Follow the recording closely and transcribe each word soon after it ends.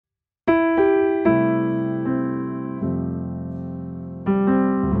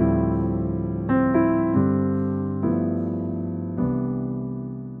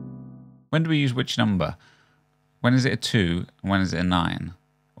When do we use which number? When is it a 2 and when is it a 9?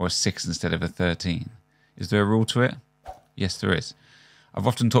 Or a 6 instead of a 13? Is there a rule to it? Yes, there is. I've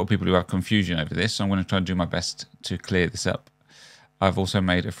often taught people who have confusion over this, so I'm going to try and do my best to clear this up. I've also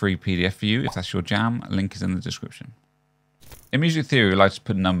made a free PDF for you if that's your jam. Link is in the description. In music theory, we like to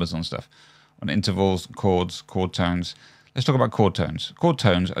put numbers on stuff, on intervals, chords, chord tones. Let's talk about chord tones. Chord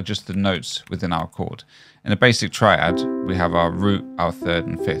tones are just the notes within our chord. In a basic triad, we have our root, our third,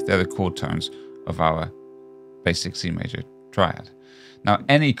 and fifth. They're the chord tones of our basic C major triad. Now,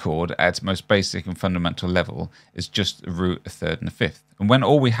 any chord at its most basic and fundamental level is just a root, a third, and a fifth. And when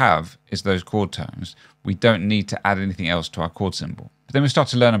all we have is those chord tones, we don't need to add anything else to our chord symbol. But then we start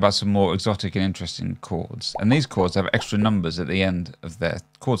to learn about some more exotic and interesting chords. And these chords have extra numbers at the end of their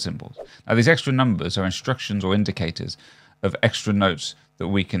chord symbols. Now, these extra numbers are instructions or indicators of extra notes that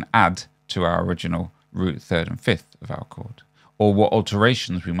we can add to our original root, third, and fifth of our chord, or what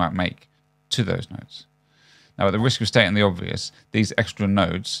alterations we might make to those notes. Now, at the risk of stating the obvious, these extra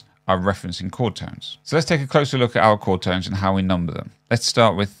notes are referencing chord tones. So let's take a closer look at our chord tones and how we number them. Let's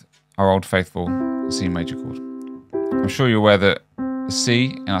start with our old faithful C major chord. I'm sure you're aware that the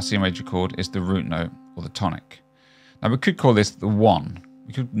C in our C major chord is the root note or the tonic. Now, we could call this the 1.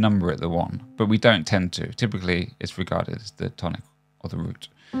 We could number it the 1, but we don't tend to. Typically, it's regarded as the tonic or the root.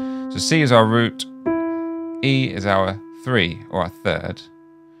 So C is our root, E is our 3 or our third.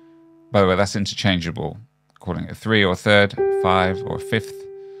 By the way, that's interchangeable. Calling it a 3 or a third, 5 or a fifth.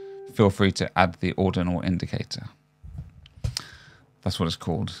 Feel free to add the ordinal indicator. That's what it's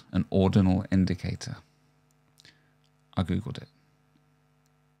called, an ordinal indicator. I googled it.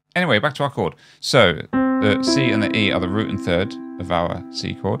 Anyway, back to our chord. So the C and the E are the root and third of our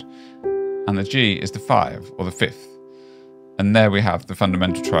C chord, and the G is the 5 or the fifth. And there we have the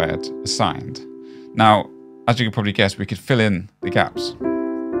fundamental triad assigned. Now, as you can probably guess, we could fill in the gaps.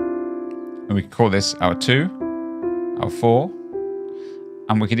 And we could call this our 2, our 4,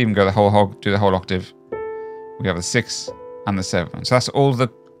 and we could even go do the whole octave. We have the 6 and the 7. So that's all the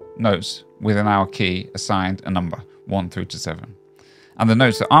notes within our key assigned a number, 1 through to 7. And the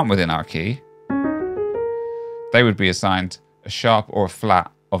notes that aren't within our key, they would be assigned a sharp or a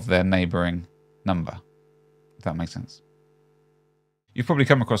flat of their neighboring number, if that makes sense. You've probably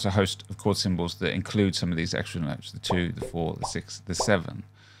come across a host of chord symbols that include some of these extra notes, the 2, the 4, the 6, the 7.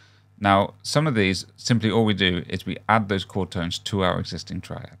 Now, some of these, simply all we do is we add those chord tones to our existing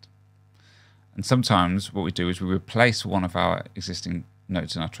triad. And sometimes what we do is we replace one of our existing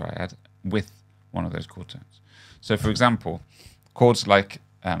notes in our triad with one of those chord tones. So for example, chords like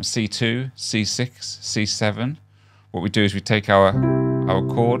C2, C6, C7, what we do is we take our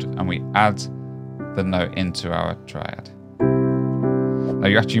chord and we add the note into our triad. Now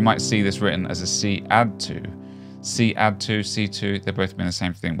you might see this written as a C add 2. C add 2, C2, they both mean the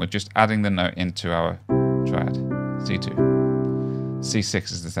same thing. We're just adding the note into our triad, C2.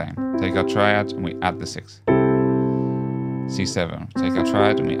 C6 is the same. Take our triad and we add the 6. C7, take our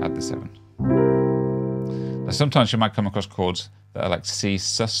triad and we add the 7. Now sometimes you might come across chords that are like C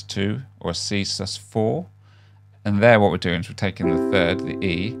sus2 or C sus4. And there what we're doing is we're taking the third, the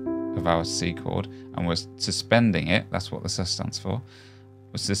E of our C chord, and we're suspending it, that's what the sus stands for.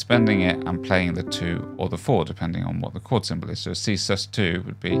 We're suspending it and playing the 2 or the 4, depending on what the chord symbol is. So C sus2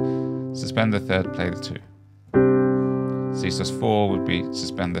 would be suspend the third, play the 2. C sus4 would be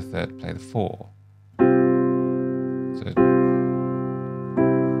suspend the third, play the 4.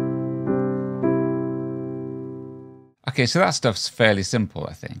 Okay, so that stuff's fairly simple,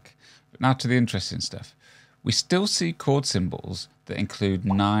 I think. But now to the interesting stuff. We still see chord symbols that include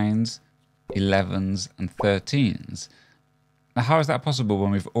 9s, 11s, and 13s. Now, how is that possible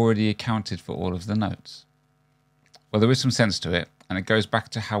when we've already accounted for all of the notes? Well, there is some sense to it, and it goes back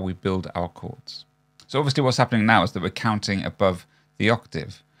to how we build our chords. So obviously what's happening now is that we're counting above the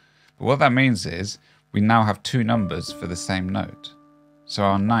octave. But what that means is we now have 2 numbers for the same note. So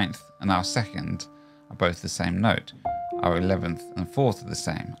our 9th and our 2nd are both the same note. Our 11th and 4th are the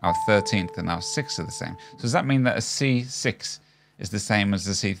same. Our 13th and our 6th are the same. So does that mean that a C6 is the same as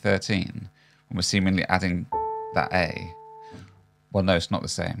the C13 when we're seemingly adding that A? Well, no, it's not the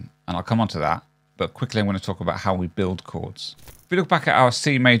same. And I'll come on to that. But quickly, I'm going to talk about how we build chords. If we look back at our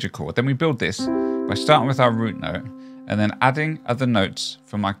C major chord, then we build this by starting with our root note and then adding other notes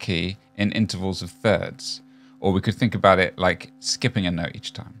from our key in intervals of thirds. Or we could think about it like skipping a note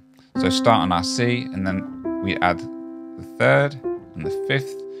each time. So start on our C and then we add the third and the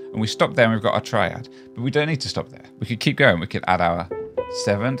fifth. And we stop there and we've got our triad. But we don't need to stop there. We could keep going. We could add our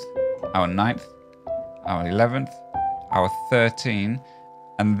 7th, our 9th, our 11th, our 13,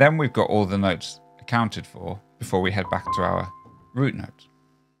 and then we've got all the notes accounted for before we head back to our root note.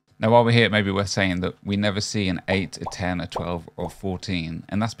 Now, while we're here, it may be worth saying that we never see an 8, a 10, a 12, or 14,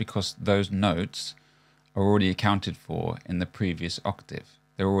 and that's because those notes are already accounted for in the previous octave.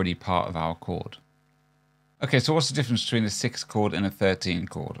 They're already part of our chord. Okay, so what's the difference between a 6 chord and a 13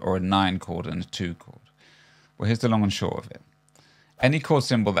 chord, or a 9 chord and a 2 chord? Well, here's the long and short of it. Any chord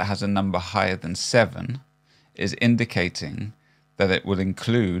symbol that has a number higher than 7 is indicating that it will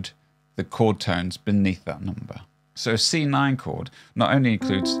include the chord tones beneath that number. So a C9 chord not only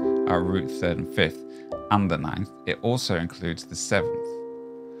includes our root, 3rd and 5th and the 9th, it also includes the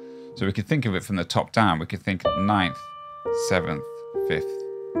 7th. So we could think of it from the top down. We could think 9th, 7th, 5th,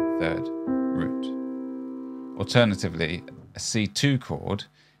 3rd, root. Alternatively, a C2 chord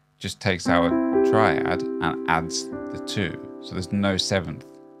just takes our triad and adds the 2. So there's no 7th.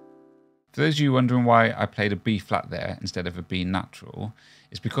 For those of you wondering why I played a B flat there instead of a B natural,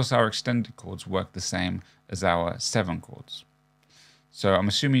 it's because our extended chords work the same as our 7 chords. So I'm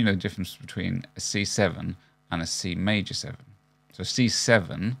assuming you know the difference between a C7 and a C major 7. So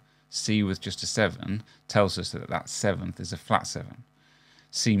C7, C with just a 7, tells us that that 7th is a flat 7.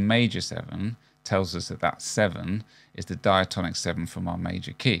 C major 7 tells us that that 7 is the diatonic 7 from our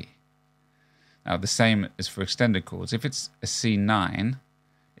major key. Now the same is for extended chords. If it's a C9,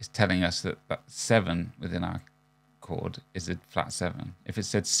 it's telling us that that 7 within our chord is a flat 7. If it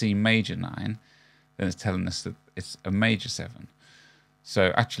said C major 9, then it's telling us that it's a major 7.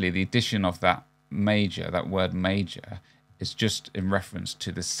 So actually the addition of that major, that word major, is just in reference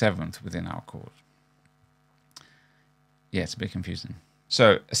to the 7th within our chord. Yeah, it's a bit confusing.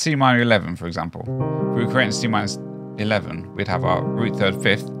 So a C minor 11, for example, if we were creating a C minor 11, we'd have our root, 3rd,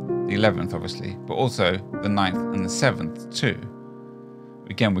 5th, the 11th obviously, but also the 9th and the 7th too.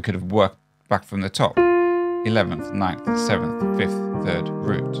 Again, we could have worked back from the top. 11th, 9th, 7th, 5th, 3rd,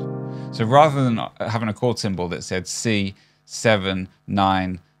 root. So rather than having a chord symbol that said C, 7,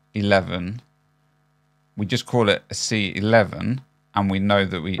 9, 11, we just call it a C11, and we know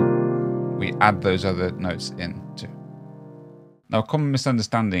that we add those other notes in too. Now, a common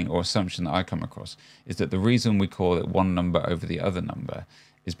misunderstanding or assumption that I come across is that the reason we call it one number over the other number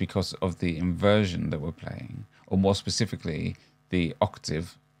is because of the inversion that we're playing, or more specifically, the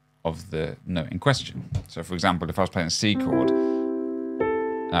octave of the note in question. So for example, if I was playing a C chord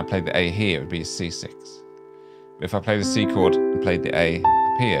and I played the A here, it would be a C6. But if I played a C chord and played the A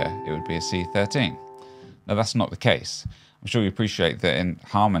up here, it would be a C13. Now that's not the case. I'm sure you appreciate that in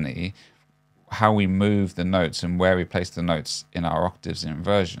harmony, how we move the notes and where we place the notes in our octaves and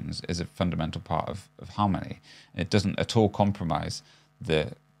inversions is a fundamental part of harmony. It doesn't at all compromise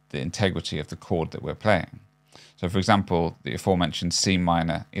the integrity of the chord that we're playing. So for example, the aforementioned C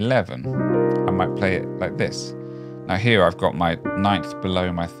minor 11, I might play it like this. Now here I've got my 9th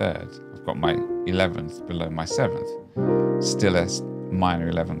below my 3rd. I've got my 11th below my 7th. Still a minor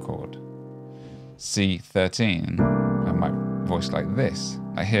 11 chord. C13, I might voice like this.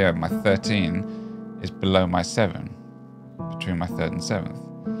 Now here my 13 is below my 7, between my 3rd and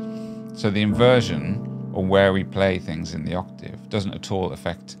 7th. So the inversion, or where we play things in the octave, doesn't at all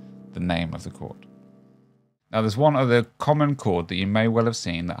affect the name of the chord. Now there's one other common chord that you may well have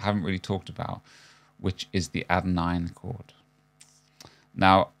seen that I haven't really talked about, which is the add 9 chord.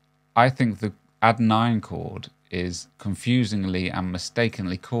 Now I think the add 9 chord is confusingly and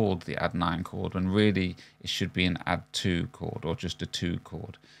mistakenly called the add 9 chord when really it should be an add 2 chord, or just a 2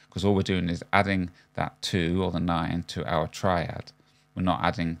 chord, because all we're doing is adding that 2 or the 9 to our triad. We're not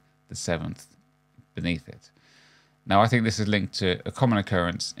adding the 7th beneath it. Now I think this is linked to a common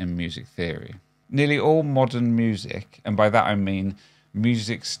occurrence in music theory. Nearly all modern music, and by that I mean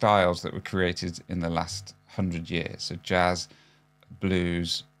music styles that were created in the last 100 years, so jazz,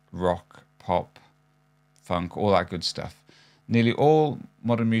 blues, rock, pop, funk, all that good stuff. Nearly all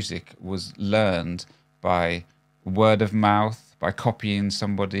modern music was learned by word of mouth, by copying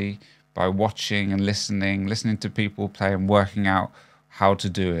somebody, by watching and listening to people play and working out how to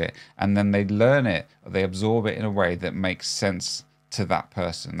do it, and then they learn it, or they absorb it in a way that makes sense to that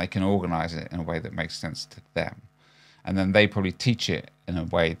person. They can organize it in a way that makes sense to them, and then they probably teach it in a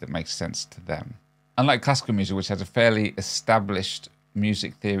way that makes sense to them. Unlike classical music, which has a fairly established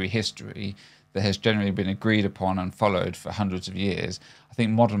music theory history that has generally been agreed upon and followed for hundreds of years, I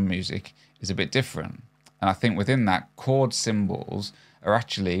think modern music is a bit different. And I think within that, chord symbols are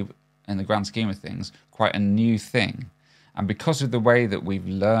actually, in the grand scheme of things, quite a new thing. And because of the way that we've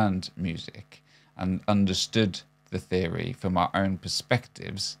learned music and understood the theory from our own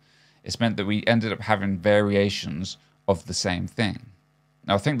perspectives, it's meant that we ended up having variations of the same thing.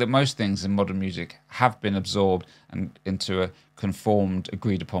 Now, I think that most things in modern music have been absorbed and into a conformed,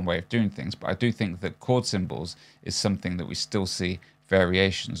 agreed upon way of doing things, but I do think that chord symbols is something that we still see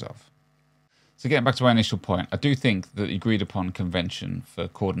variations of. So getting back to my initial point, I do think that the agreed upon convention for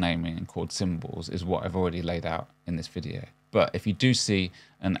chord naming and chord symbols is what I've already laid out in this video. But if you do see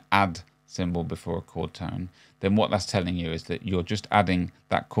an add symbol before a chord tone, then what that's telling you is that you're just adding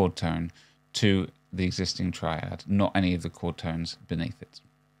that chord tone to the existing triad, not any of the chord tones beneath it.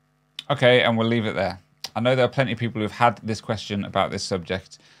 Okay, and we'll leave it there. I know there are plenty of people who've had this question about this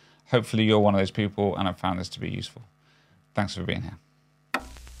subject. Hopefully you're one of those people and I've found this to be useful. Thanks for being here.